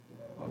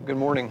Good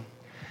morning.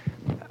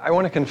 I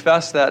want to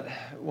confess that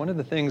one of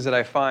the things that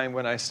I find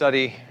when I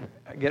study,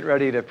 get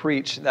ready to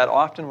preach, that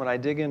often when I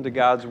dig into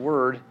God's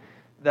Word,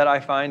 that I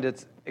find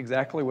it's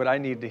exactly what I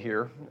need to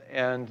hear.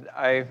 And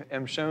I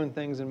am shown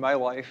things in my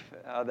life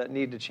that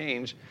need to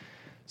change.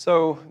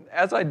 So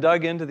as I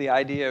dug into the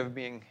idea of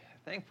being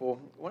thankful,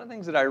 one of the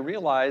things that I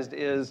realized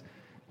is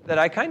that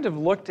I kind of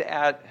looked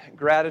at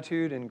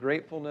gratitude and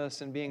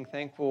gratefulness and being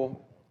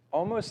thankful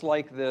almost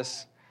like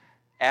this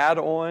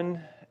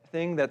add-on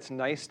thing that's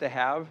nice to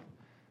have,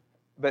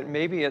 but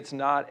maybe it's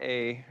not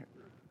a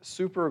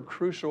super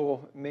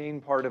crucial main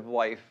part of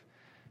life.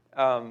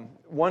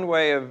 One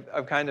way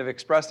of kind of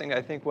expressing,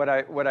 I think, what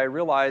I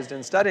realized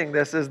in studying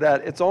this is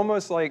that it's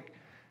almost like,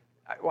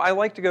 I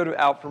like to go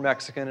out for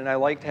Mexican, and I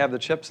like to have the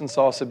chips and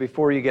salsa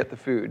before you get the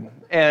food.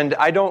 And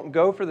I don't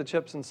go for the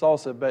chips and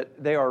salsa,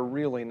 but they are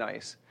really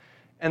nice.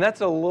 And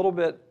that's a little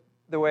bit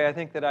the way I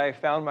think that I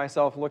found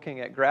myself looking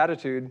at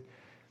gratitude.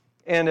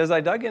 And as I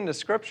dug into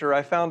Scripture,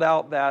 I found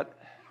out that,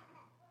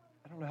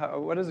 I don't know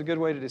what is a good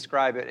way to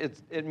describe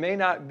it. It may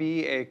not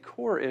be a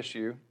core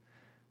issue,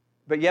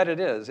 but yet it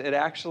is. It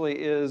actually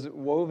is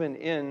woven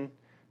in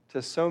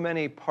to so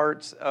many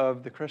parts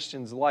of the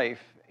Christian's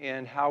life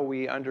and how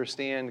we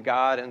understand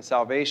God and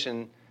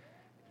salvation.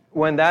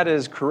 When that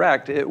is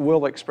correct, it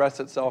will express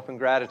itself in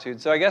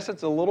gratitude. So I guess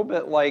it's a little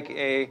bit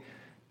like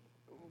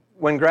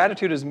when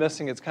gratitude is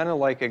missing, it's kind of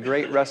like a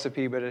great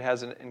recipe, but it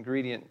has an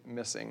ingredient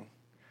missing.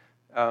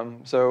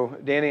 So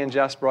Danny and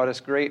Jess brought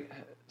us great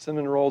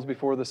cinnamon rolls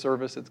before the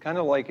service. It's kind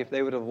of like if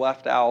they would have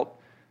left out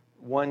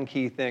one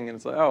key thing, and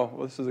it's like, oh,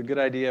 well, this is a good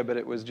idea, but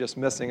it was just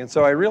missing. And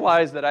so I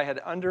realized that I had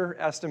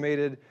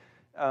underestimated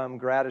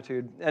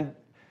gratitude. And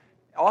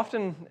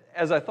often,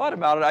 as I thought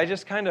about it, I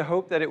just kind of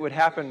hoped that it would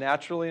happen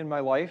naturally in my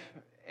life.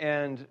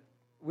 And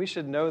we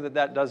should know that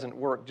that doesn't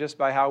work just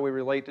by how we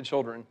relate to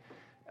children.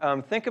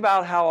 Think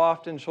about how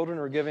often children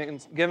are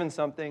given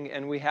something,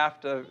 and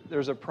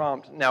there's a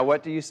prompt. Now,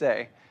 what do you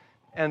say?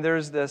 And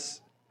there's this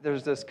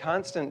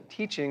constant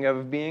teaching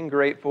of being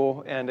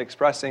grateful and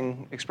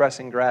expressing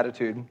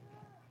gratitude.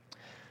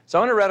 So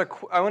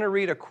I want to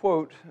read a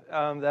quote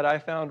that I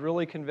found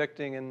really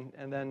convicting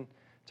and then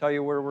tell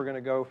you where we're going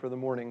to go for the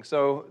morning.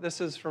 So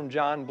this is from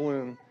John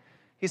Bloom.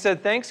 He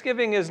said,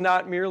 "Thanksgiving is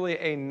not merely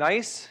a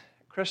nice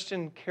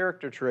Christian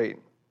character trait."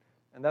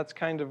 And that's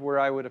kind of where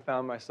I would have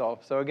found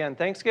myself. So again,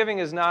 Thanksgiving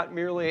is not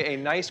merely a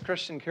nice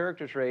Christian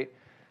character trait.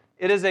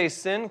 It is a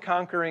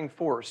sin-conquering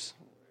force.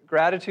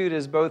 Gratitude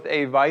is both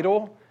a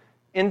vital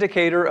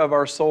indicator of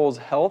our soul's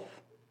health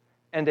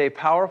and a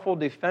powerful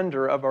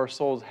defender of our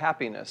soul's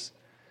happiness,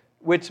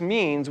 which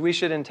means we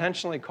should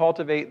intentionally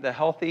cultivate the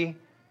healthy,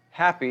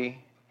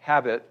 happy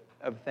habit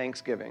of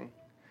thanksgiving.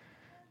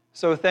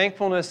 So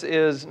thankfulness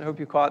is, I hope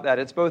you caught that,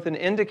 it's both an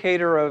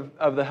indicator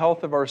of the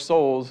health of our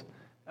souls,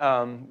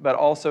 but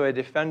also a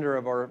defender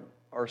of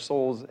our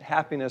soul's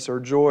happiness or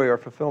joy or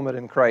fulfillment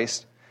in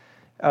Christ.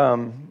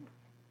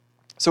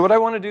 So what I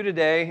want to do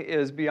today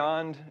is,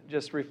 beyond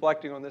just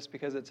reflecting on this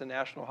because it's a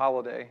national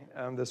holiday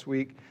this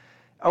week,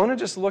 I want to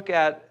just look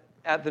at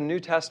the New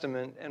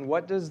Testament and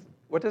what does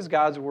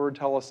God's Word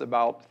tell us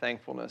about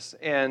thankfulness.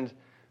 And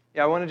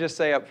I want to just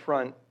say up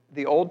front,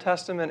 the Old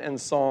Testament and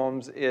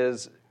Psalms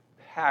is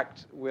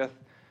packed with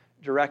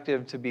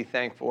directive to be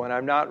thankful. And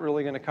I'm not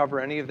really going to cover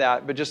any of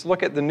that, but just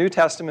look at the New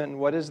Testament and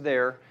what is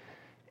there.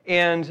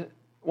 And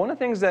one of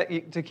the things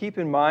to keep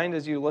in mind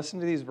as you listen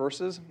to these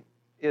verses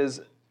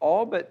is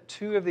all but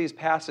two of these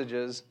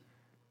passages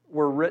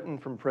were written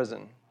from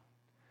prison.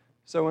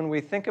 So when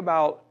we think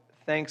about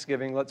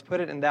Thanksgiving, let's put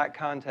it in that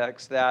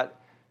context that,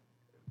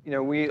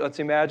 let's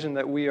imagine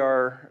that we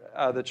are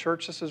the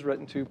church this is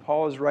written to.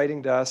 Paul is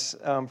writing to us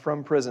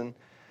from prison.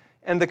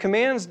 And the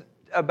commands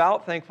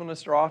about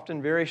thankfulness are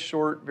often very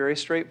short, very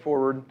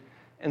straightforward.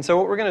 And so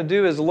what we're going to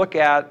do is look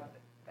at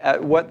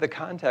what the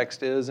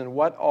context is and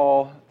what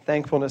all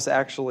thankfulness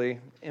actually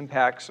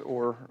impacts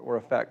or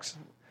affects.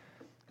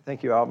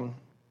 Thank you, Alvin.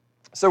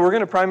 So we're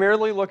going to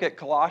primarily look at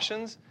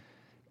Colossians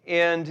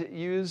and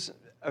use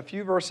a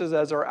few verses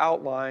as our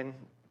outline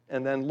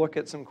and then look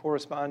at some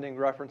corresponding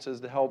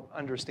references to help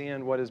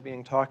understand what is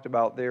being talked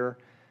about there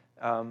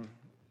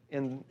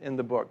in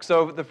the book.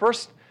 So the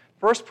first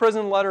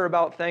prison letter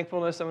about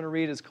thankfulness I'm going to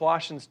read is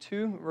Colossians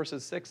 2,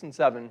 verses 6 and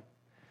 7.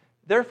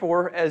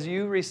 "Therefore, as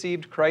you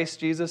received Christ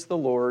Jesus the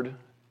Lord,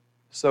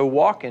 so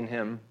walk in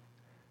him,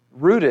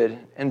 rooted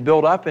and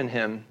built up in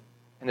him,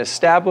 and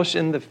established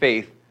in the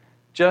faith,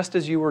 just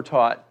as you were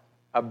taught,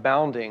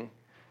 abounding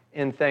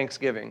in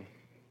thanksgiving."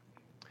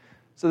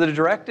 So the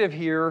directive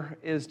here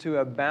is to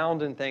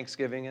abound in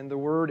thanksgiving, and the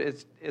word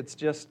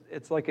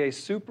it's like a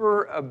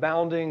super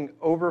abounding,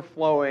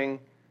 overflowing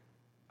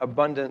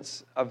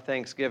abundance of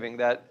thanksgiving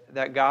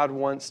that God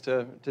wants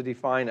to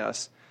define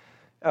us.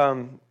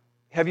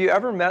 Have you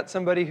ever met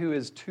somebody who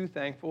is too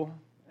thankful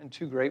and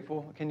too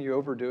grateful? Can you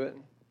overdo it?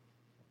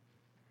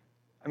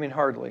 I mean,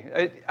 hardly.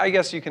 I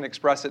guess you can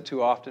express it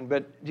too often,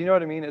 but do you know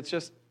what I mean? It's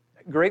just,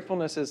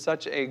 gratefulness is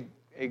such a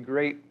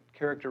great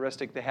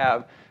characteristic to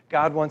have.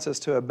 God wants us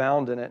to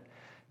abound in it.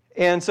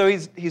 And so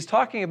he's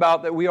talking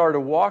about that we are to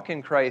walk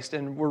in Christ,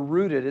 and we're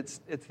rooted.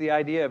 It's the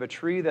idea of a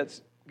tree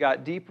that's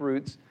got deep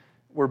roots.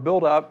 We're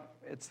built up.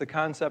 It's the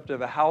concept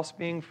of a house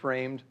being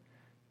framed.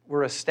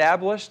 We're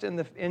established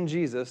in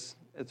Jesus.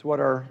 It's what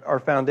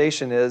our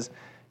foundation is.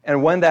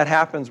 And when that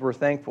happens, we're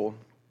thankful.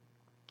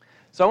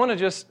 So I want to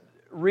just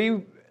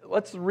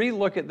let's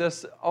re-look at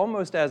this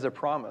almost as a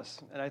promise,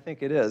 and I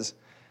think it is.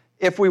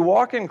 If we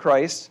walk in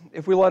Christ,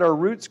 if we let our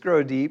roots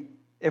grow deep,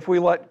 if we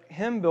let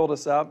Him build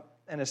us up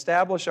and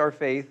establish our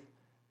faith,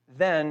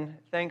 then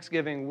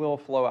thanksgiving will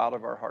flow out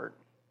of our heart.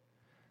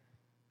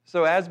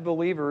 So as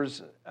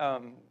believers,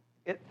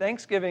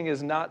 thanksgiving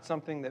is not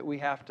something that we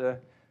have to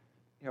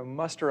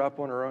muster up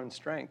on our own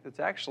strength. It's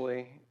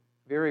actually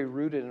very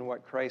rooted in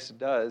what Christ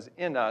does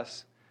in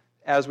us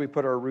as we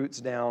put our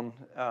roots down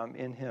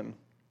in Him.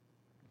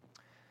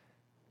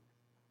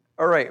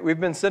 All right, we've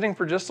been sitting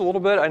for just a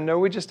little bit. I know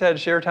we just had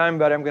share time,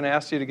 but I'm going to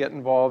ask you to get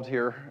involved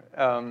here.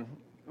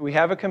 We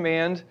have a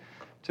command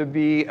to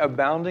be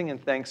abounding in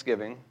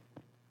thanksgiving.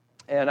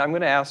 And I'm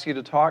going to ask you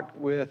to talk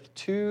with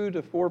 2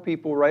 to 4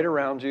 people right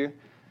around you.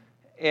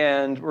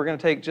 And we're going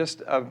to take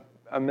just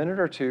a minute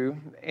or two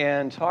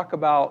and talk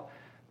about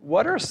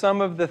what are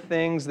some of the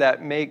things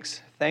that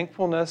makes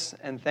thankfulness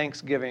and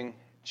thanksgiving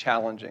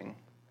challenging.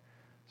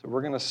 So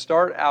we're going to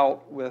start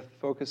out with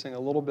focusing a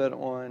little bit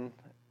on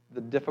the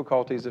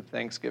difficulties of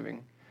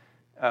thanksgiving.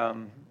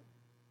 And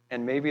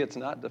maybe it's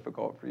not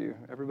difficult for you.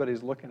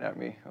 Everybody's looking at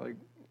me like...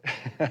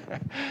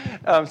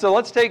 So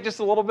let's take just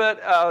a little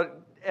bit,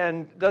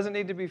 and doesn't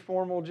need to be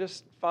formal.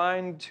 Just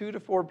find 2 to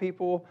 4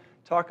 people,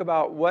 talk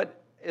about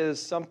what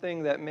is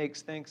something that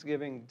makes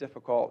Thanksgiving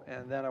difficult,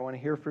 and then I want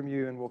to hear from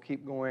you, and we'll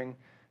keep going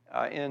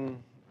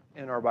in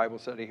our Bible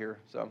study here.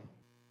 So.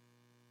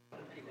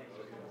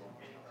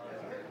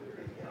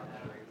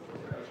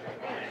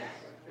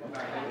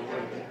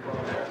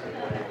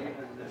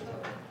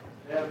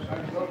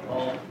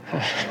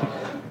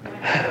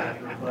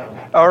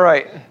 All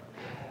right.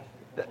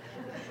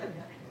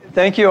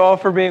 Thank you all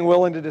for being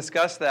willing to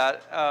discuss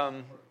that.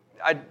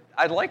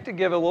 I'd like to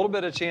give a little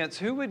bit of chance.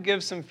 Who would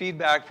give some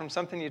feedback from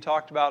something you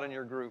talked about in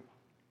your group?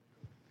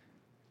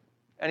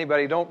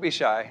 Anybody? Don't be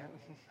shy.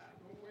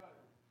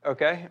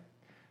 Okay?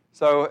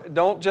 So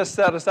don't just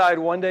set aside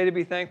one day to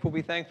be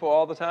thankful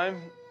all the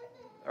time.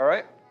 All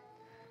right?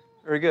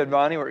 Very good.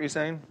 Bonnie, what are you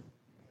saying?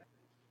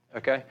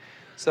 Okay.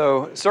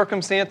 So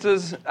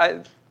circumstances,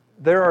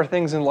 there are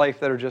things in life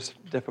that are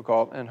just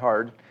difficult and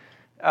hard.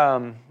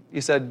 You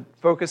said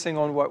focusing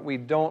on what we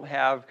don't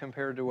have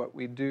compared to what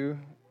we do,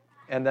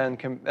 and then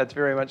that's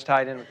very much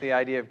tied in with the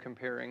idea of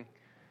comparing.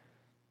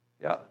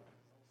 Yeah.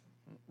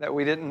 That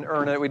we didn't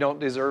earn it, we don't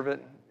deserve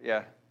it.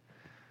 Yeah.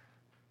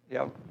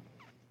 Yeah.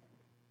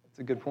 That's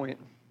a good point.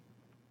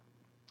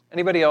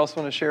 Anybody else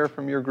want to share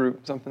from your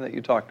group something that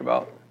you talked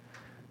about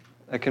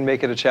that can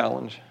make it a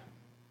challenge?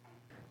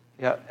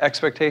 Yeah,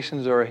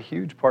 expectations are a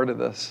huge part of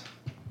this.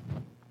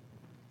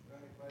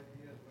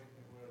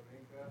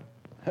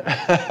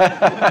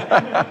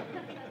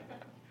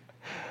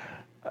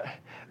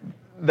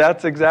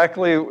 That's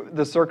exactly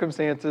the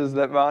circumstances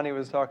that Bonnie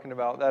was talking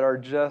about that are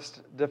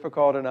just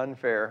difficult and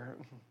unfair.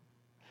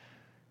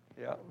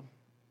 Yeah.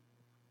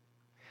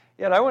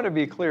 Yeah, and I want to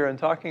be clear in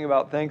talking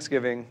about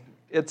Thanksgiving,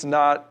 it's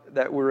not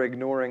that we're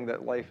ignoring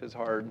that life is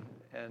hard.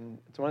 And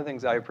it's one of the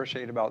things I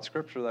appreciate about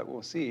Scripture that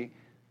we'll see.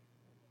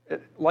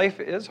 Life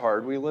is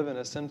hard. We live in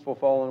a sinful,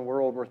 fallen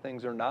world where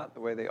things are not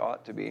the way they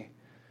ought to be.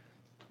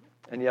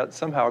 And yet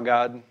somehow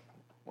God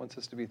wants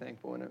us to be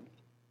thankful in it.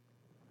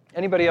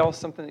 Anybody else,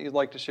 something that you'd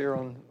like to share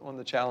on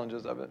the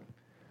challenges of it?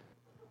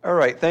 All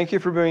right, thank you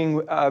for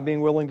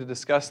being willing to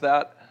discuss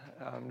that.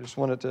 Just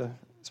wanted to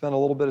spend a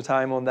little bit of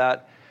time on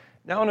that.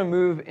 Now I want to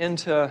move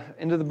into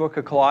the book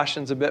of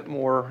Colossians a bit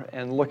more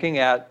and looking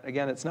at,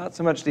 again, it's not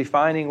so much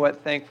defining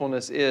what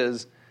thankfulness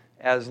is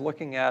as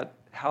looking at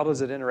how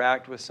does it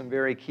interact with some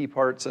very key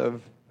parts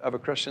of a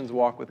Christian's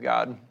walk with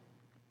God.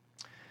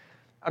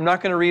 I'm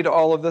not going to read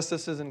all of this.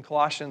 This is in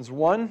Colossians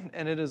 1,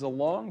 and it is a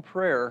long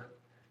prayer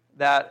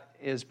that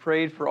is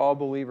prayed for all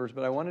believers.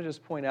 But I want to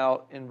just point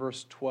out in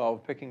verse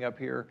 12, picking up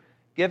here,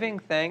 giving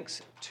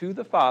thanks to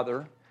the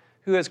Father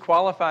who has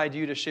qualified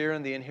you to share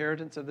in the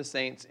inheritance of the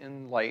saints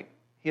in light.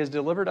 He has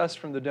delivered us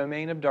from the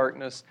domain of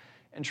darkness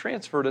and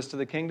transferred us to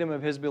the kingdom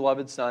of His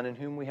beloved Son, in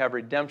whom we have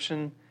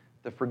redemption,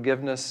 the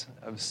forgiveness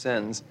of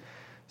sins.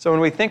 So when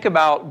we think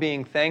about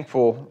being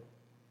thankful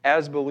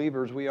as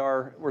believers,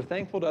 we're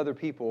thankful to other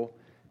people,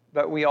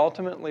 but we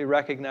ultimately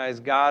recognize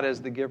God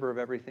as the giver of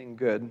everything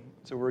good.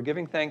 So we're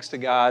giving thanks to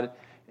God.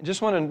 And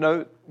just want to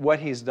note what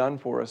He's done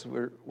for us.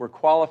 We're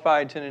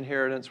qualified to an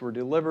inheritance. We're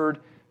delivered.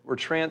 We're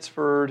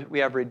transferred. We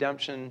have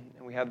redemption.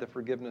 And we have the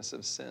forgiveness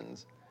of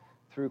sins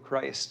through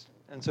Christ.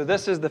 And so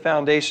this is the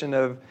foundation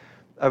of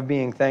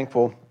being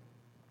thankful.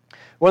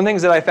 One of the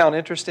things that I found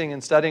interesting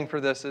in studying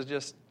for this is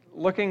just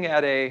looking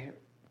at a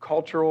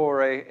cultural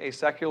or a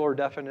secular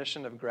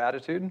definition of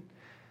gratitude.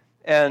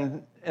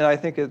 And I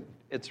think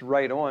it's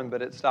right on,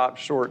 but it stops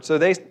short. So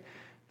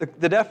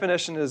the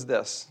definition is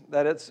this,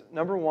 that it's,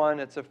 number one,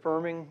 it's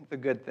affirming the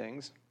good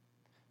things.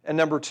 And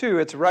number two,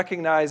 it's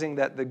recognizing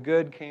that the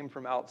good came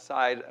from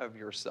outside of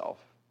yourself.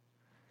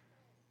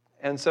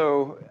 And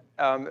so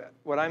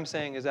what I'm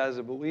saying is, as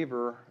a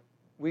believer,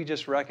 we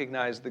just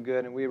recognize the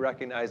good, and we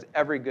recognize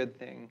every good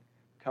thing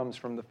comes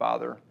from the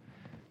Father.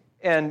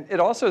 And it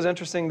also is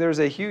interesting, there's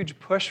a huge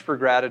push for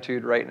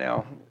gratitude right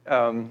now.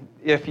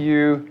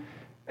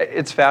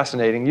 It's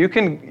fascinating. You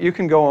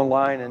can go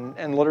online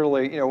and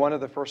literally, one of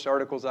the first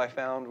articles I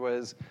found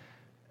was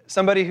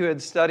somebody who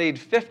had studied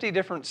 50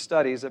 different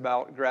studies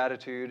about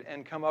gratitude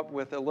and come up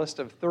with a list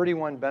of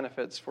 31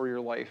 benefits for your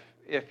life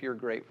if you're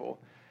grateful.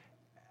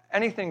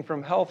 Anything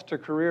from health to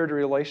career to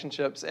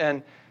relationships.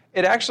 And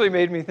it actually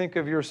made me think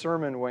of your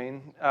sermon,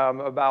 Wayne,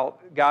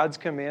 about God's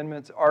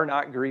commandments are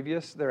not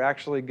grievous. They're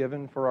actually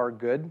given for our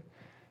good.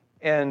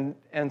 And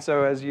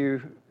so as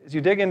you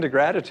dig into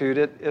gratitude,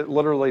 it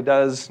literally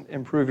does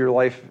improve your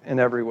life in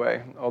every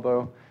way,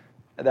 although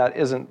that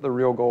isn't the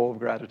real goal of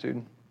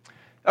gratitude.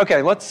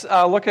 Okay, let's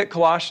look at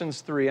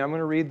Colossians 3. I'm going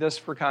to read this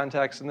for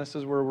context, and this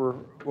is where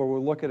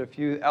we'll look at a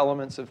few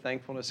elements of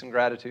thankfulness and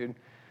gratitude.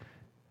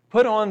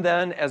 Put on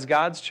then, as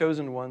God's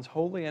chosen ones,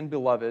 holy and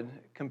beloved,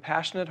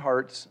 compassionate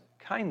hearts,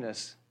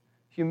 kindness,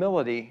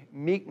 humility,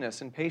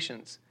 meekness, and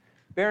patience,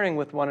 bearing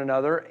with one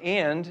another,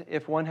 and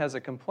if one has a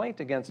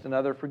complaint against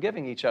another,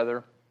 forgiving each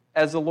other,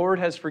 as the Lord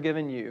has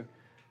forgiven you,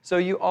 so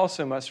you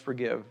also must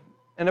forgive.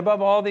 And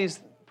above all these,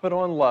 put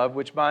on love,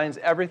 which binds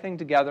everything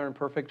together in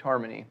perfect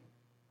harmony.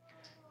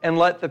 And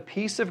let the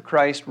peace of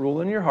Christ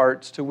rule in your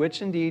hearts, to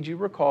which indeed you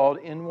were called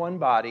in one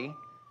body,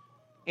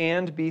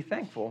 and be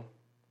thankful.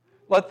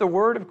 Let the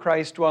word of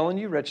Christ dwell in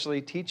you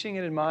richly, teaching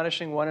and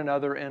admonishing one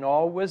another in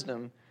all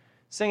wisdom,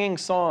 singing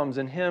psalms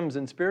and hymns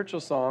and spiritual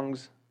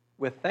songs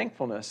with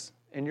thankfulness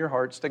in your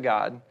hearts to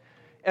God.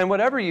 And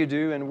whatever you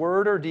do, in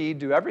word or deed,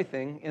 do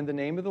everything in the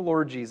name of the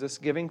Lord Jesus,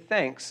 giving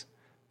thanks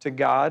to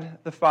God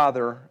the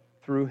Father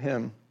through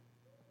him.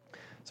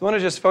 So I want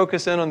to just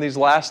focus in on these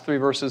last three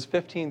verses,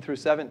 15 through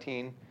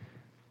 17.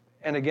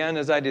 And again,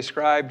 as I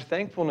described,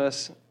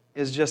 thankfulness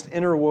is just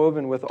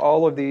interwoven with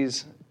all of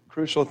these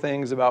crucial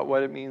things about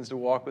what it means to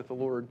walk with the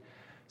Lord.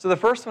 So the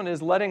first one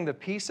is letting the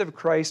peace of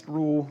Christ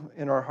rule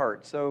in our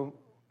heart. So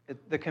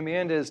the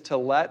command is to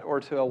let or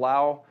to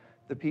allow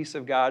the peace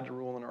of God to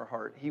rule in our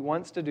heart. He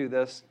wants to do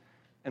this,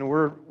 and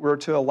we're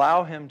to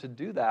allow him to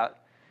do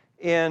that.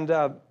 And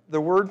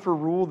the word for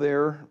rule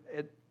there,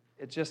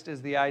 it just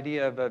is the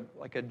idea of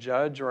like a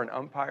judge or an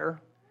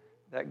umpire,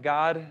 that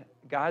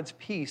God's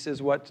peace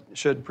is what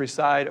should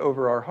preside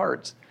over our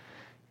hearts.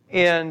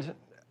 And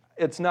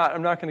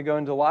I'm not going to go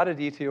into a lot of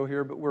detail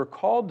here, but we're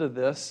called to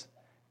this,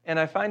 and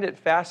I find it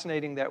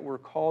fascinating that we're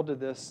called to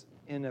this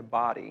in a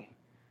body,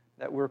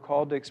 that we're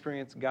called to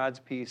experience God's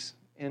peace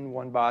in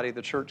one body,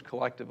 the church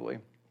collectively.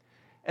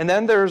 And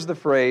then there's the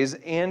phrase,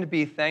 and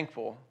be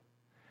thankful.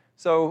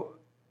 So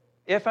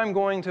if I'm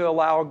going to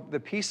allow the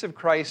peace of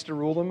Christ to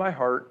rule in my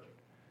heart,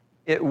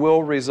 it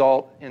will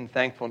result in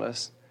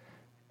thankfulness.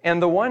 And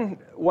the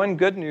one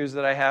good news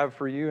that I have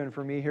for you and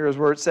for me here is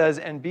where it says,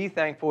 and be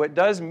thankful. It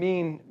does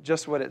mean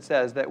just what it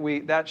says,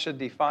 that should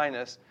define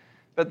us.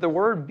 But the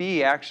word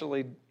be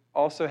actually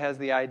also has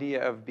the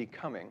idea of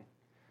becoming.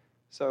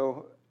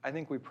 So I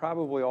think we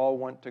probably all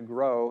want to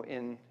grow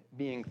in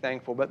being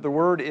thankful. But the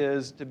word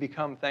is to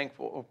become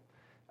thankful,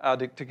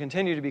 to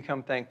continue to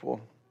become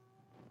thankful.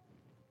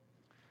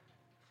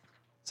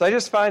 So I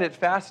just find it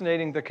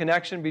fascinating, the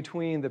connection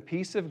between the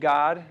peace of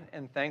God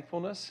and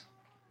thankfulness,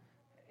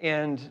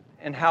 and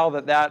how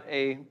that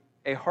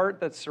a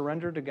heart that's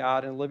surrendered to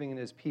God and living in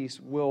his peace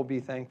will be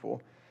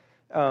thankful.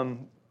 I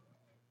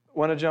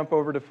want to jump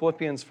over to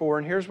Philippians 4,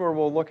 and here's where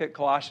we'll look at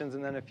Colossians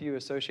and then a few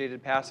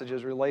associated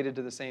passages related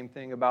to the same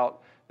thing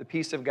about the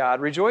peace of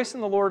God. Rejoice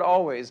in the Lord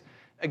always.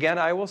 Again,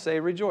 I will say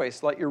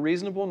rejoice. Let your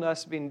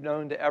reasonableness be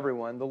known to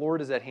everyone. The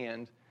Lord is at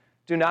hand.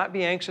 Do not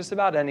be anxious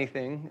about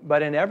anything,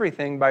 but in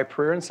everything by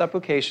prayer and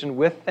supplication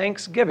with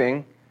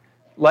thanksgiving,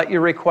 let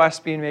your requests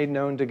be made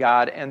known to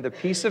God, and the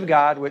peace of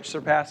God, which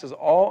surpasses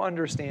all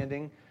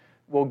understanding,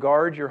 will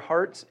guard your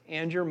hearts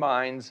and your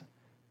minds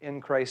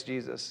in Christ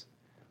Jesus.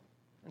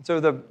 And so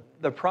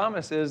the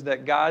promise is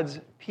that God's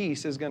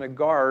peace is going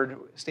to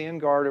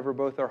stand guard over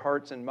both our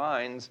hearts and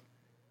minds,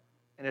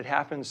 and it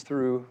happens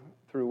through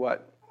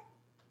what?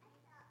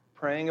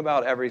 Praying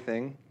about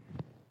everything,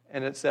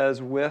 and it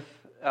says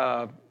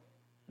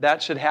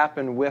that should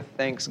happen with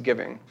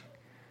thanksgiving.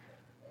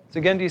 So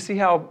again, do you see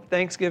how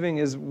thanksgiving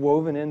is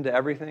woven into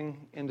everything,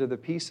 into the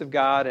peace of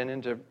God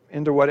and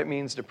into what it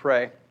means to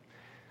pray?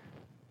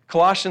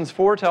 Colossians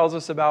 4 tells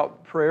us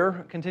about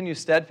prayer. Continue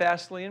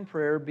steadfastly in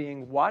prayer,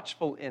 being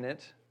watchful in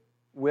it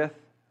with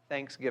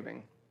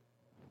thanksgiving.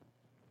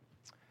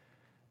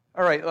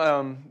 All right,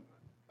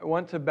 I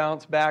want to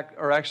bounce back,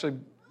 or actually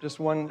just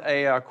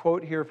a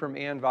quote here from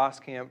Ann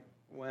Voskamp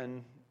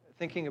when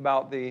thinking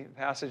about the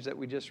passage that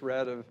we just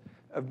read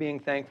of being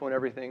thankful in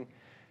everything.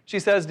 She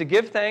says, to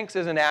give thanks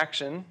is an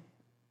action,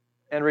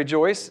 and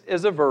rejoice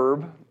is a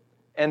verb,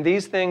 and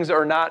these things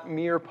are not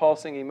mere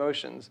pulsing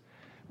emotions.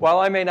 While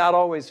I may not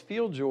always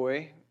feel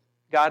joy,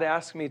 God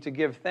asks me to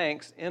give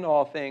thanks in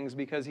all things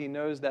because he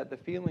knows that the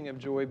feeling of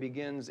joy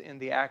begins in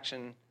the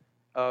action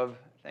of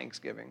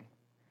thanksgiving.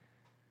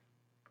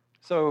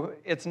 So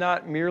it's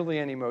not merely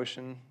an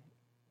emotion.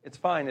 It's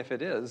fine if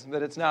it is,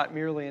 but it's not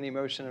merely an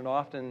emotion, and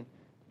often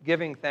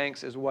giving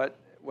thanks is what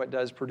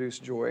does produce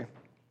joy.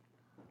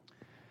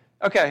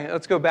 Okay,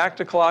 let's go back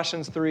to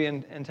Colossians 3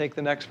 and take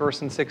the next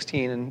verse in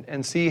 16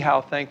 and see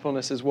how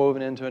thankfulness is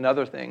woven into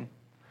another thing.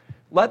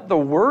 Let the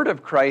word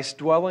of Christ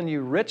dwell in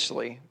you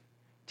richly,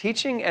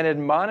 teaching and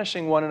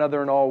admonishing one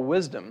another in all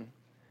wisdom.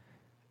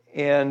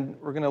 And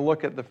we're going to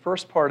look at the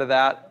first part of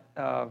that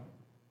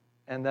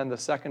and then the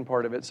second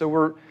part of it. So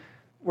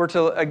we're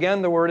to,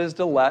 again, the word is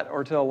to let,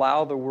 or to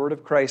allow the word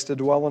of Christ to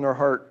dwell in our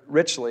heart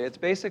richly. It's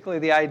basically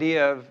the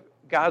idea of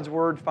God's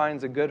word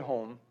finds a good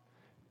home,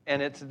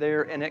 and it's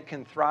there, and it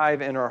can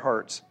thrive in our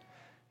hearts.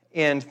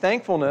 And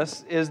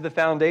thankfulness is the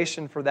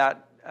foundation for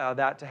that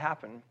to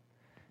happen.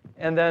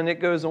 And then it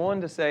goes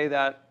on to say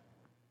that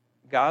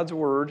God's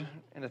word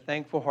and a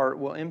thankful heart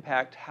will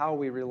impact how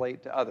we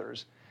relate to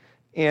others.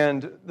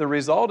 And the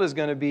result is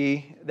going to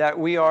be that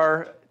we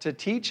are to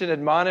teach and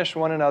admonish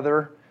one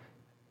another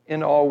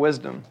in all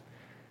wisdom.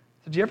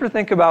 Did you ever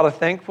think about a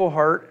thankful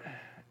heart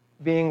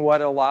being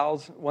one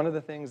of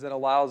the things that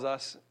allows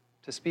us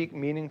to speak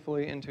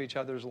meaningfully into each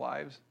other's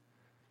lives?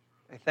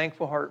 A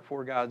thankful heart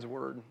for God's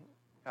word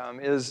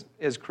is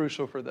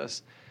crucial for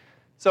this.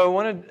 So I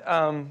want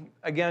to,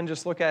 again,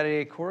 just look at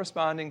a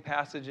corresponding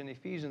passage in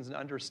Ephesians and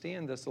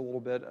understand this a little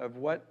bit of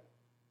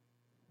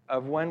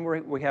when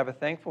we have a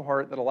thankful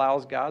heart that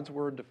allows God's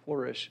word to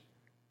flourish,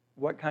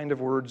 what kind of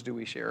words do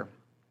we share?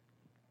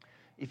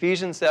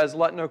 Ephesians says,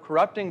 let no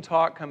corrupting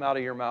talk come out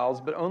of your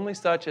mouths, but only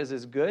such as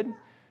is good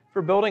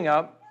for building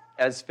up,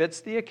 as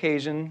fits the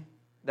occasion,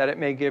 that it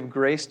may give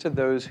grace to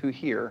those who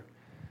hear.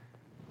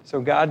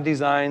 So God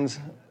designs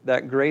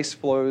that grace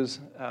flows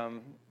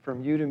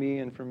from you to me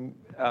and from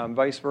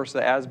vice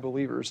versa as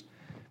believers.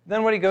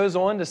 Then what he goes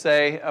on to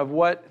say of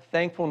what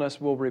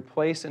thankfulness will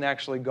replace and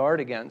actually guard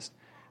against.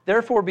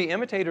 Therefore be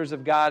imitators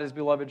of God as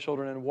beloved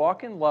children, and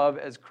walk in love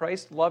as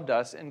Christ loved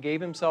us and gave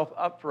himself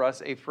up for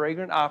us, a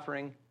fragrant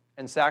offering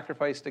and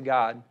sacrifice to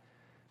God.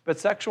 But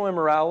sexual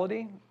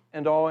immorality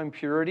and all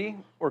impurity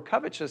or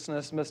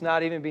covetousness must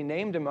not even be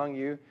named among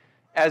you,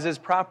 as is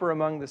proper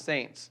among the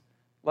saints.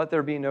 Let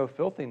there be no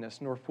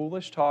filthiness, nor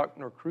foolish talk,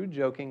 nor crude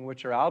joking,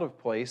 which are out of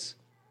place,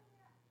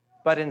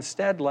 but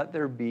instead let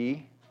there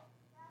be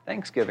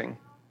thanksgiving.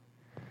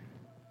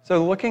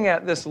 So looking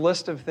at this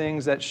list of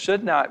things that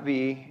should not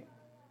be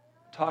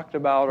talked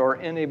about or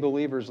in a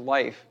believer's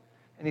life,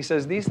 and he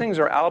says these things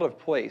are out of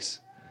place.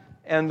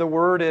 And the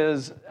word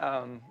is,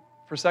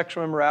 for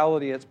sexual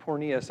immorality, it's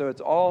porneia, so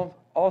it's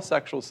all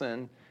sexual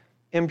sin.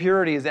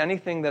 Impurity is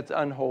anything that's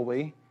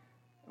unholy.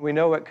 We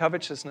know what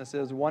covetousness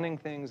is, wanting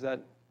things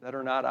that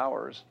are not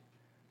ours.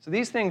 So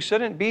these things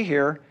shouldn't be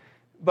here,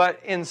 but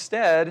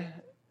instead,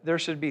 there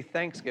should be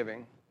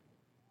thanksgiving.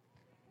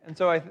 And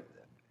so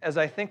as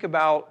I think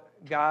about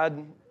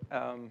God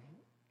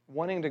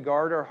wanting to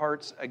guard our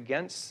hearts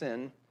against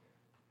sin,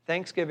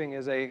 thanksgiving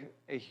is a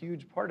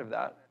huge part of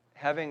that.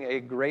 Having a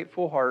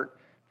grateful heart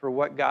for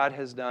what God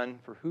has done,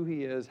 for who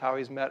he is, how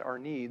he's met our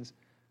needs,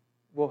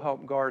 will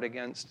help guard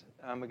against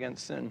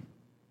sin.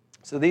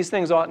 So these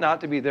things ought not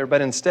to be there,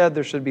 but instead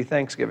there should be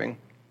thanksgiving.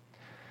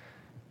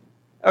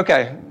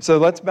 Okay, so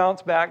let's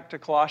bounce back to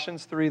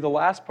Colossians 3, the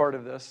last part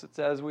of this. It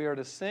says we are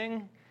to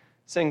sing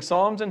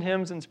psalms and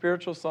hymns and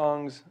spiritual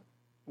songs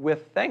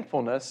with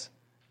thankfulness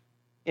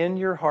in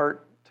your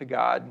heart to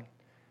God.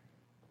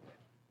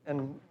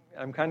 And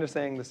I'm kind of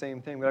saying the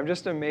same thing, but I'm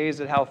just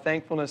amazed at how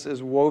thankfulness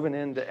is woven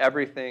into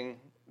everything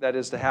that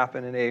is to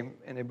happen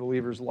in a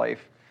believer's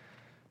life.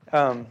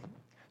 So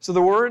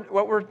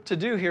what we're to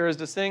do here is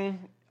to sing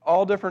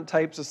all different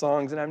types of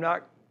songs, and I'm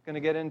not going to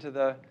get into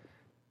the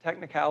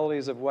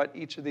technicalities of what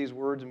each of these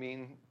words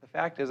mean. The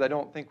fact is, I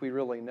don't think we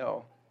really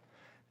know.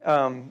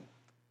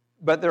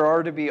 But there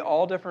are to be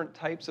all different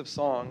types of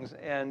songs.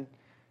 And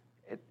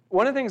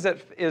one of the things that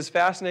is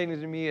fascinating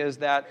to me is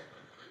that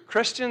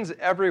Christians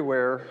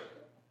everywhere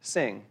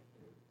sing.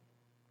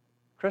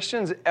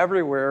 Christians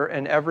everywhere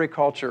in every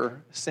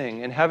culture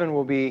sing. In heaven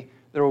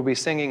there will be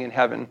singing in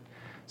heaven.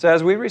 So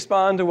as we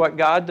respond to what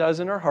God does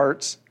in our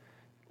hearts,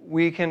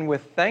 we can,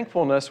 with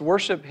thankfulness,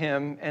 worship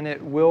him, and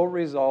it will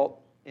result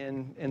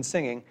in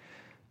singing.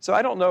 So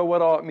I don't know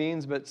what all it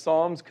means, but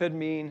psalms could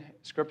mean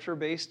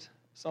scripture-based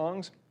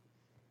songs.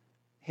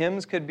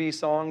 Hymns could be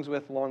songs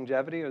with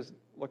longevity. I was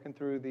looking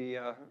through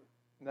the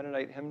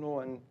Mennonite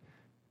hymnal, and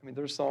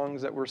there's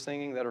songs that we're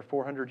singing that are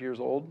 400 years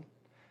old.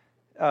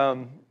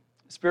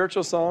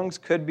 Spiritual songs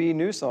could be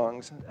new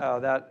songs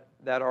that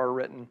are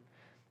written.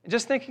 And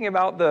just thinking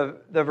about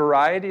the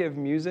variety of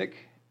music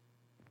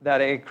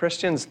that a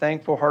Christian's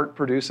thankful heart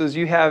produces,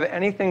 you have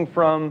anything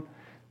from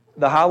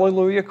the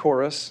Hallelujah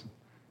chorus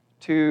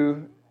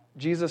to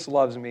Jesus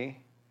Loves Me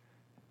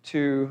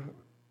to,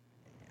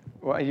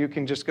 well, you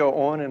can just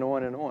go on and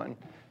on and on.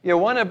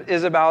 One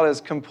is about as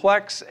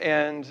complex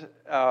and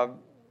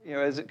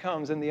as it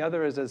comes, and the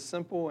other is as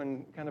simple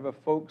and kind of a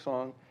folk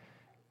song.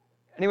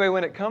 Anyway,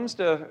 when it comes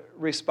to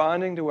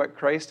responding to what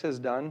Christ has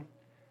done,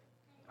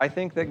 I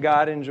think that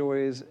God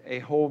enjoys a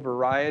whole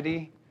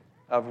variety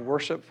of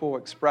worshipful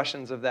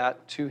expressions of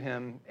that to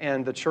Him,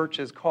 and the church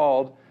is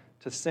called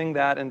to sing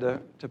that and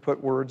to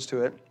put words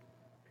to it.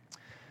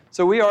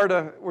 So we are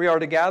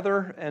to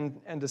gather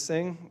and to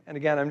sing. And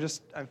again,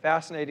 I'm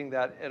fascinating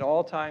that at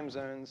all time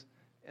zones,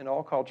 in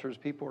all cultures,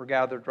 people are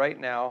gathered right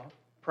now,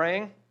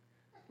 praying,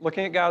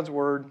 looking at God's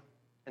Word,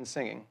 and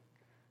singing.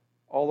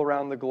 All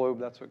around the globe,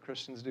 that's what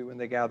Christians do when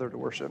they gather to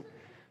worship.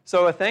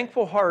 So a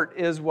thankful heart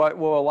is what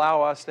will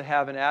allow us to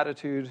have an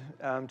attitude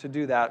to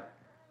do that,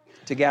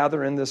 to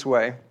gather in this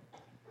way.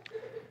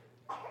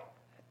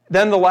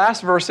 Then the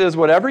last verse is,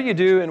 whatever you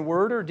do in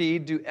word or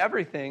deed, do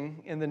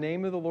everything in the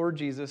name of the Lord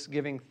Jesus,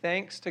 giving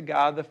thanks to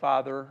God the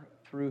Father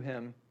through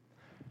Him.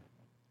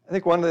 I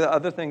think one of the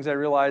other things I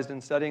realized in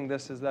studying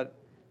this is that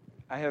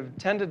I have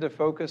tended to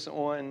focus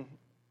on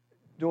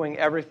doing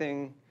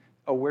everything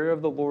aware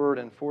of the Lord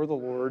and for the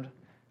Lord,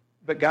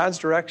 but God's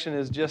direction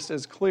is just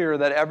as clear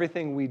that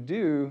everything we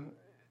do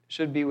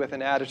should be with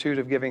an attitude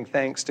of giving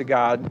thanks to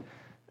God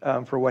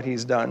for what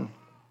He's done.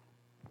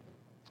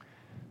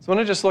 So I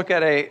want to just look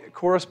at a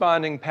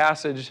corresponding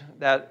passage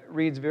that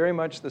reads very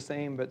much the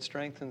same but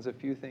strengthens a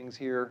few things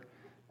here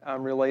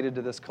related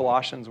to this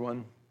Colossians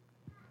one.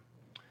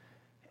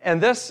 And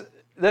this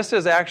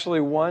is actually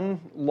one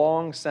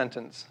long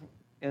sentence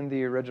in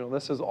the original.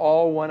 This is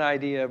all one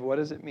idea of what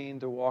does it mean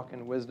to walk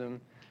in wisdom.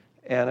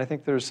 And I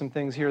think there's some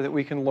things here that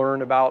we can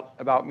learn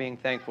about being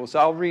thankful. So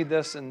I'll read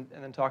this and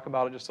then talk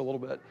about it just a little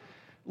bit.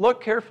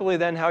 Look carefully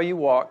then how you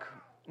walk,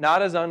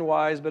 not as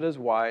unwise but as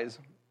wise,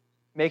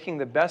 making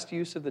the best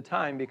use of the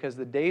time because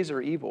the days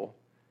are evil.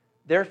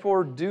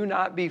 Therefore, do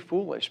not be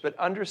foolish, but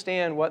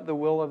understand what the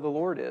will of the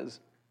Lord is.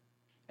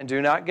 And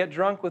do not get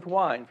drunk with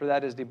wine, for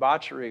that is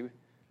debauchery,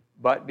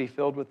 but be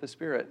filled with the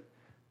Spirit,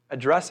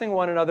 addressing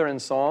one another in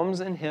psalms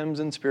and hymns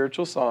and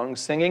spiritual songs,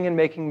 singing and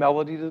making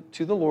melody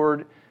to the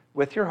Lord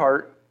with your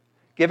heart,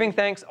 giving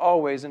thanks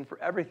always and for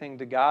everything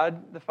to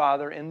God the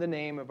Father in the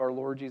name of our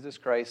Lord Jesus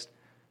Christ,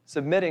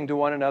 submitting to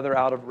one another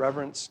out of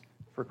reverence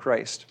for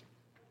Christ.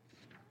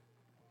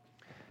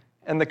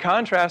 And the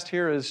contrast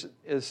here is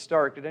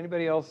stark.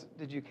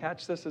 Did you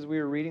catch this as we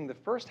were reading? The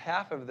first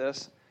half of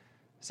this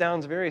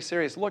sounds very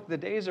serious. Look, the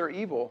days are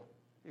evil.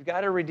 You've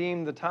got to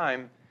redeem the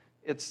time.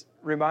 It's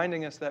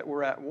reminding us that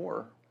we're at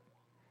war.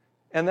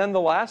 And then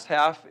the last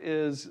half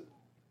is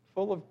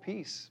full of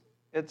peace.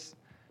 It's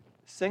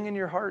sing in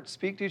your heart,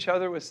 speak to each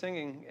other with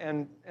singing.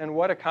 And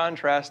what a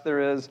contrast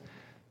there is.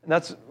 And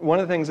that's one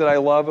of the things that I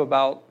love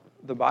about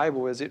the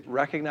Bible is it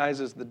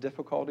recognizes the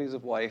difficulties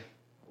of life.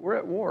 We're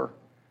at war.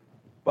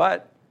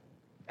 But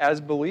as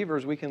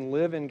believers, we can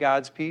live in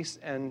God's peace,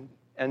 and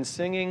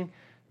singing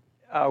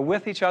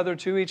with each other,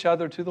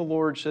 to the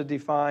Lord should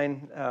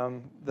define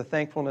the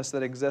thankfulness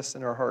that exists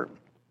in our heart.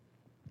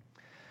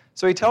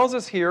 So he tells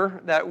us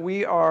here that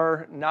we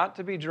are not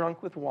to be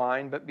drunk with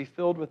wine, but be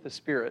filled with the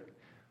Spirit.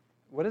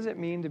 What does it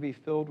mean to be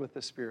filled with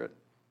the Spirit?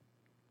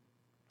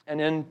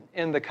 And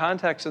in the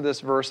context of this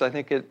verse, I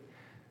think if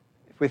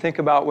we think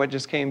about what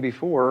just came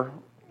before,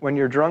 when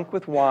you're drunk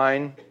with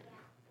wine,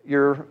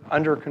 you're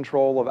under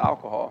control of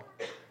alcohol.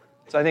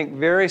 So I think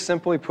very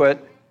simply put,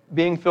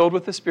 being filled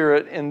with the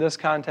Spirit in this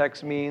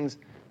context means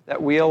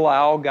that we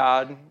allow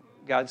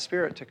God's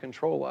Spirit to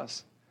control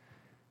us.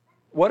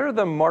 What are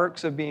the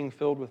marks of being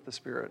filled with the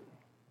Spirit?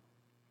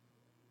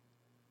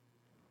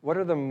 What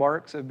are the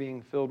marks of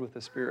being filled with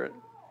the Spirit?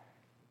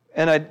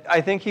 And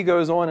I think he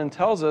goes on and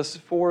tells us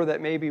 4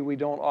 that maybe we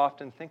don't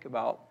often think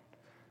about.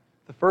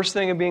 The first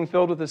thing of being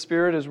filled with the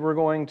Spirit is we're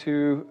going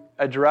to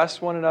address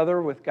one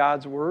another with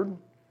God's Word,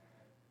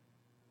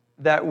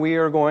 that we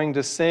are going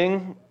to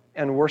sing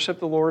and worship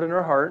the Lord in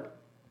our heart.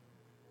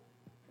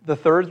 The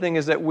third thing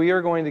is that we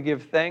are going to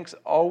give thanks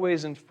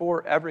always and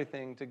for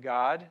everything to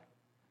God.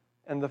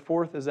 And the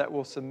fourth is that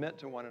we'll submit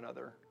to one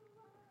another.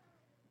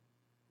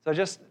 So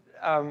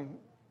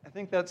I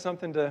think that's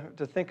something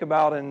to think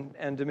about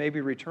and to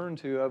maybe return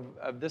to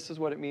of this is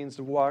what it means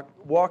to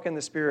walk in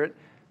the Spirit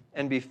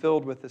and be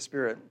filled with the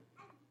Spirit.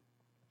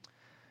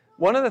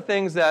 One of the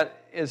things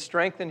that is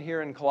strengthened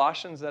here in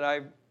Colossians that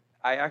I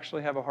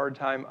actually have a hard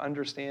time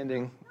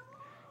understanding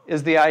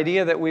is the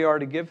idea that we are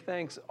to give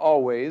thanks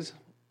always.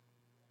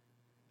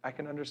 I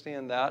can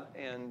understand that,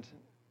 and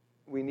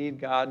we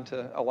need God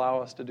to allow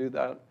us to do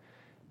that.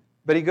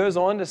 But he goes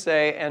on to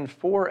say, and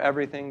for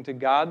everything to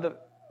God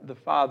the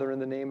Father in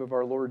the name of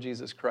our Lord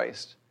Jesus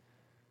Christ.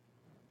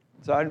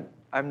 So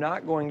I'm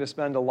not going to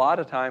spend a lot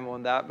of time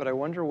on that, but I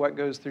wonder what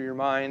goes through your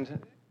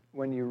mind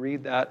when you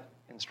read that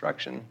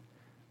instruction.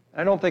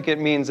 I don't think it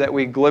means that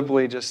we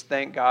glibly just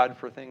thank God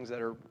for things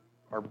that are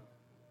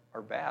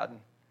bad,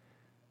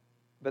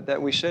 but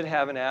that we should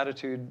have an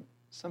attitude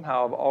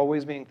somehow of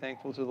always being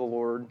thankful to the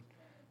Lord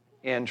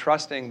and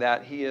trusting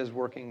that He is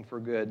working for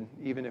good,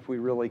 even if we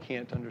really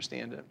can't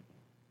understand it.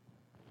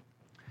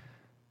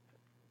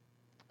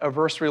 A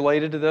verse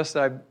related to this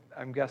that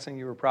I'm guessing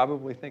you were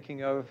probably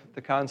thinking of,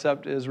 the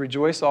concept is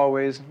rejoice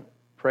always,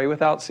 pray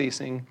without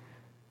ceasing,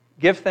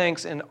 Give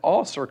thanks in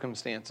all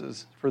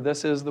circumstances, for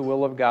this is the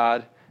will of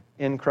God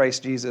in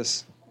Christ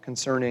Jesus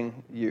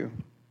concerning you.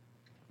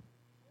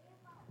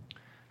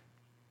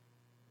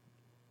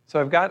 So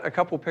I've got a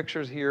couple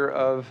pictures here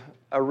of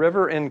a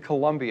river in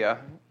Colombia.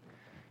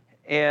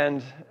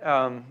 And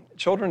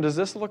children, does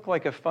this look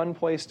like a fun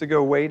place to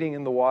go wading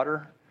in the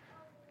water?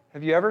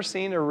 Have you ever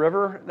seen a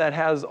river that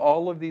has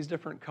all of these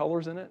different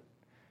colors in it?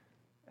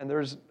 And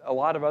there's a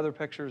lot of other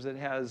pictures that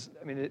has,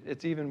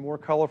 it's even more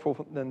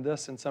colorful than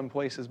this in some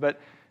places,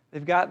 but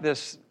they've got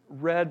this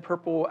red,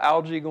 purple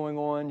algae going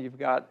on. You've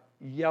got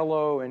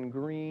yellow and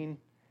green.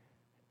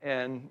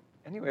 And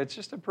anyway, it's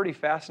just a pretty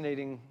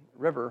fascinating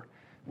river.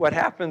 What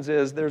happens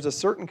is there's a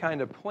certain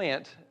kind of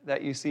plant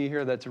that you see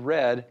here that's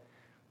red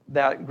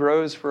that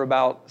grows for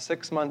about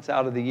 6 months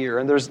out of the year.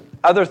 And there's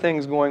other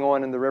things going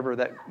on in the river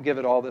that give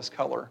it all this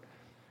color.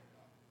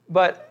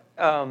 But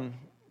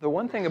the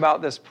one thing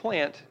about this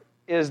plant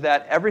is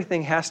that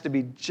everything has to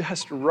be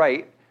just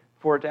right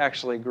for it to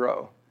actually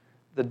grow.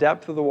 The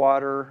depth of the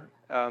water,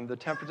 the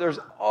temperature, there's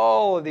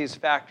all of these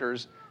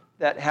factors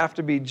that have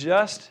to be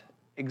just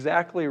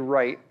exactly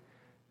right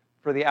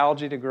for the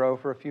algae to grow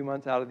for a few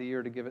months out of the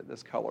year to give it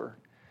this color.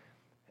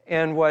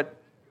 And what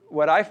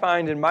I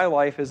find in my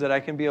life is that I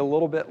can be a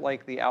little bit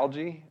like the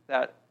algae,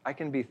 that I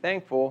can be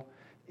thankful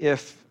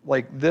if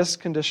like this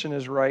condition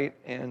is right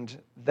and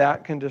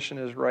that condition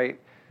is right,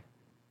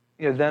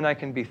 then I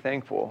can be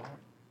thankful.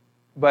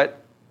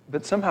 But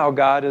somehow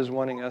God is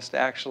wanting us to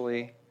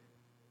actually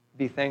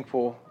be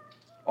thankful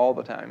all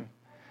the time,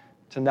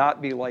 to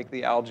not be like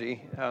the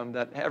algae,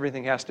 that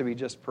everything has to be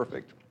just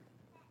perfect.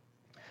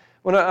 I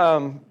want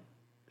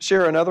to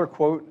share another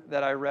quote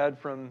that I read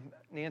from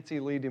Nancy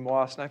Lee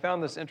DeMoss, and I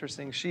found this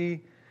interesting.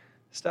 She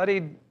set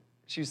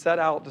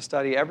out to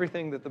study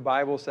everything that the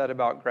Bible said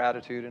about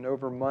gratitude, and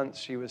over months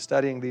she was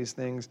studying these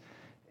things.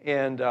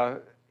 And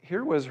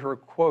here was her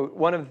quote,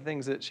 one of the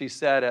things that she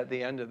said at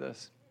the end of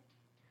this.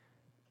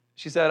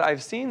 She said,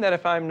 "I've seen that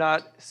if I'm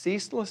not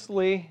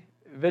ceaselessly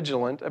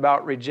vigilant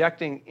about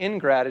rejecting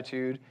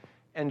ingratitude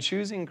and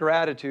choosing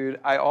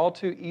gratitude, I all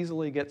too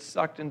easily get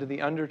sucked into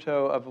the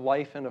undertow of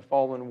life in a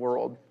fallen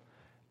world.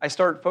 I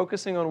start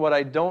focusing on what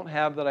I don't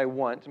have that I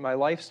want. My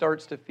life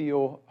starts to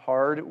feel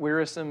hard,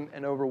 wearisome,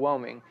 and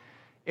overwhelming.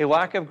 A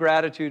lack of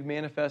gratitude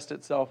manifests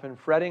itself in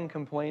fretting,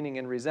 complaining,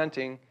 and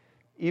resenting,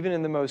 even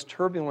in the most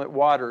turbulent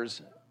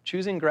waters.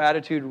 Choosing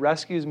gratitude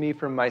rescues me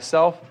from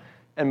myself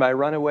and my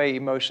runaway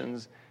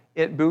emotions.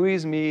 It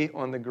buoys me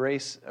on the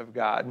grace of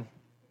God."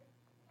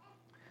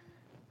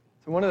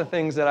 So one of the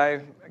things that I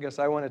guess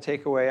I want to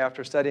take away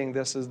after studying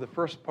this is the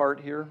first part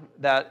here,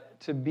 that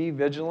to be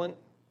vigilant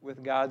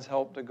with God's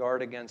help to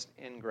guard against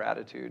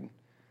ingratitude,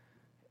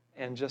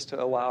 and just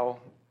to allow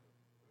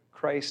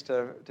Christ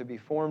to be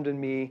formed in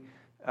me,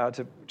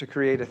 to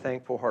create a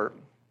thankful heart.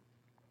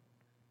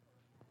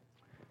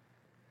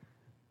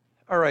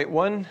 All right,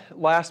 one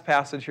last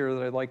passage here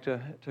that I'd like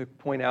to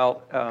point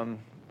out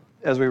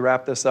as we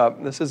wrap this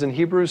up. This is in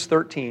Hebrews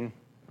 13,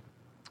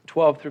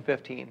 12 through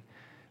 15.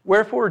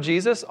 "Wherefore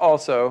Jesus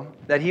also,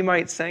 that he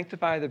might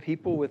sanctify the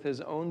people with his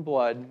own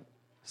blood,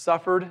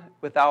 suffered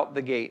without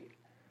the gate.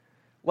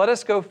 Let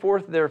us go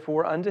forth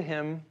therefore unto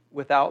him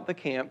without the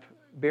camp,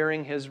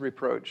 bearing his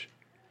reproach.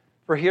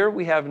 For here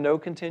we have no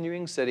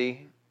continuing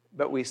city,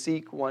 but we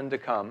seek one to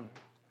come.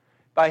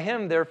 By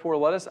him therefore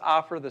let us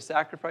offer the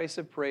sacrifice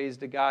of praise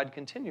to God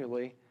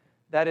continually,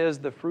 that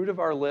is, the fruit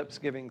of our lips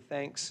giving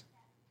thanks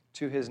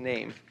to his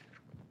name."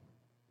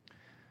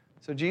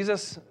 So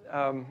Jesus,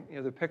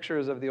 the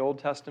pictures of the Old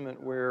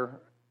Testament where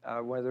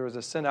there was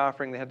a sin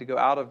offering, they had to go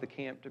out of the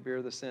camp to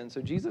bear the sin.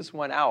 So Jesus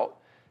went out,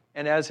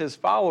 and as his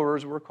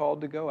followers, we're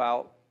called to go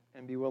out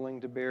and be willing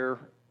to bear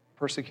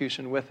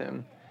persecution with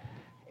him.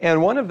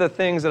 And one of the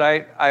things that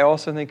I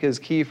also think is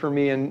key for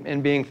me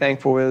in being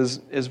thankful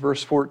is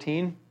verse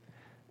 14,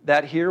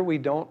 that here we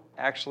don't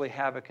actually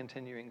have a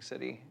continuing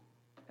city,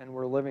 and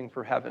we're living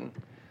for heaven.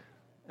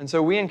 And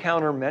so we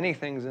encounter many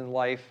things in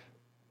life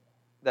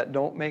that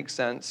don't make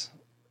sense,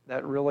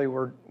 that really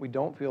we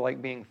don't feel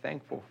like being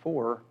thankful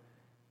for,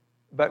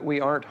 but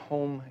we aren't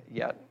home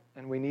yet.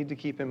 And we need to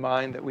keep in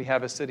mind that we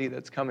have a city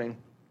that's coming.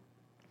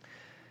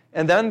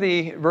 And then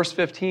the verse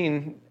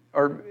 15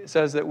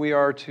 says that we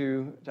are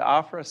to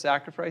offer a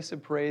sacrifice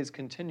of praise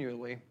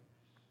continually.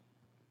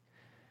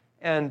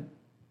 And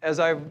as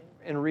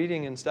in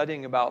reading and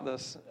studying about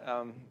this,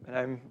 and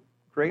I'm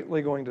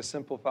greatly going to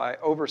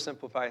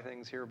oversimplify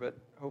things here, but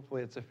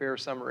hopefully it's a fair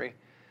summary.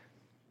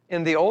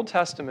 In the Old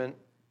Testament,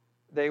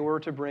 they were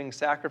to bring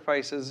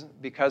sacrifices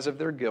because of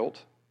their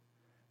guilt,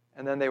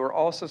 and then they were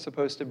also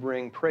supposed to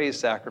bring praise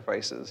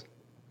sacrifices,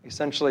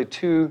 essentially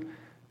two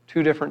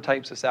different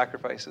types of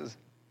sacrifices.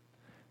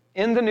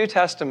 In the New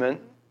Testament,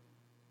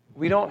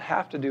 we don't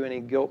have to do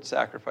any guilt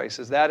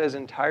sacrifices. That is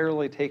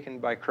entirely taken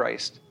by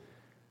Christ.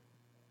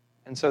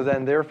 And so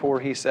then, therefore,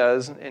 he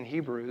says in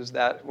Hebrews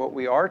that what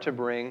we are to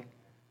bring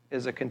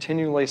is a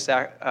continually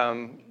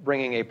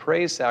bringing a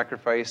praise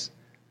sacrifice,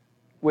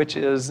 which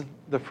is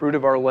the fruit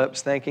of our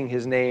lips, thanking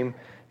his name,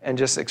 and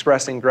just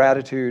expressing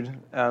gratitude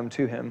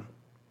to him.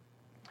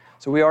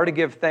 So we are to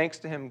give thanks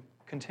to him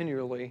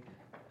continually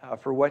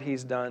for what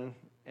he's done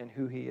and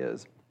who he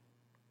is.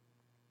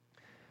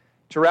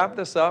 To wrap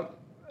this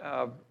up,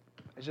 I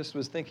just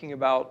was thinking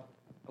about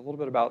a little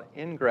bit about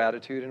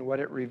ingratitude and what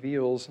it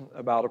reveals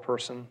about a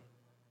person.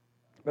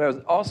 But I was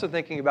also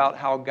thinking about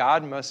how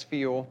God must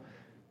feel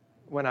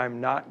when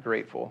I'm not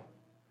grateful.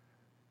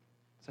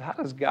 So how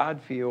does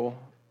God feel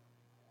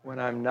when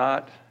I'm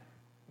not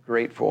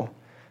grateful?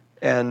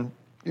 And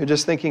you're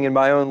just thinking in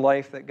my own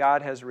life that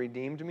God has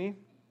redeemed me.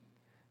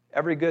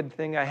 Every good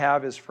thing I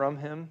have is from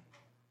him.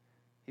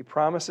 He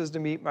promises to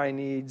meet my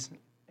needs,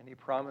 and he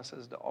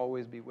promises to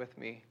always be with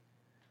me.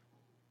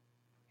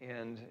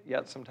 And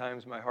yet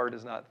sometimes my heart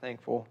is not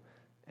thankful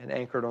and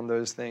anchored on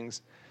those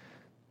things.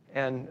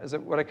 And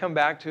what I come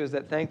back to is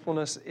that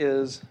thankfulness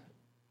is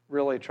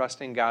really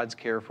trusting God's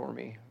care for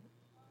me.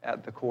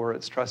 At the core,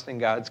 it's trusting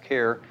God's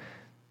care.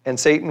 And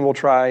Satan will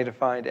try to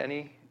find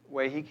any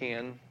way he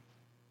can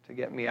to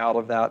get me out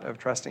of that, of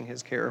trusting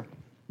his care.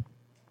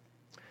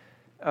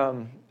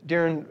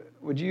 Darren,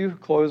 would you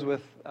close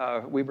with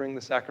We Bring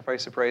the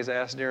Sacrifice of Praise? I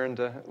asked Darren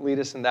to lead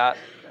us in that.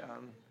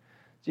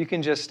 You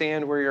can just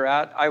stand where you're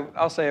at.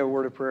 I'll say a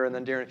word of prayer, and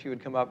then Darren, if you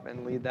would come up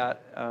and lead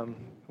that,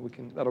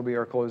 that'll be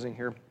our closing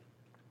here.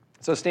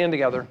 So stand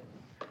together.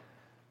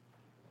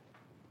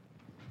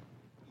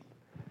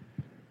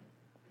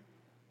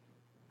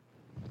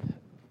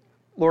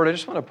 Lord, I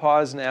just want to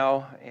pause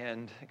now,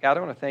 and God,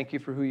 I want to thank you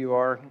for who you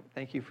are.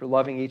 Thank you for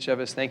loving each of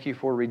us. Thank you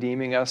for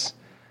redeeming us.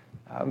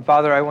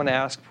 Father, I want to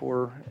ask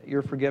for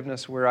your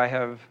forgiveness where I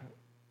have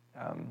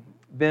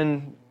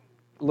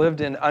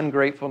lived in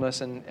ungratefulness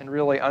and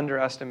really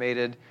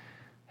underestimated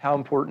how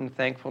important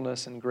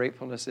thankfulness and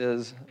gratefulness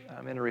is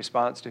in a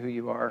response to who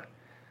you are.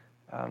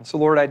 So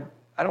Lord,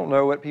 I don't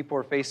know what people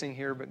are facing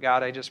here, but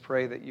God, I just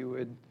pray that you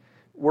would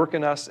work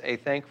in us a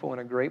thankful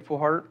and a grateful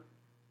heart.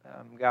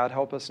 God,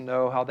 help us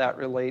know how that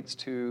relates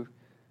to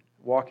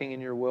walking in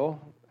your will,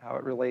 how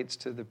it relates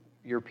to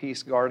your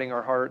peace guarding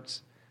our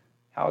hearts,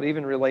 how it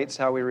even relates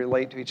to how we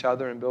relate to each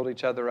other and build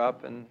each other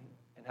up, and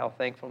how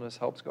thankfulness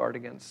helps guard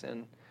against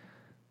sin.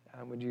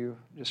 Would you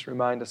just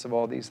remind us of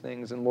all these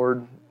things? And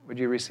Lord, would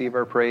you receive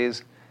our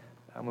praise?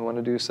 We want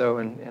to do so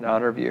in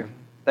honor of you.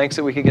 Thanks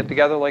that we could get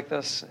together like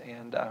this,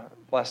 and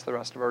bless the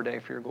rest of our day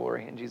for your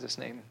glory. In Jesus'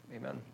 name, amen.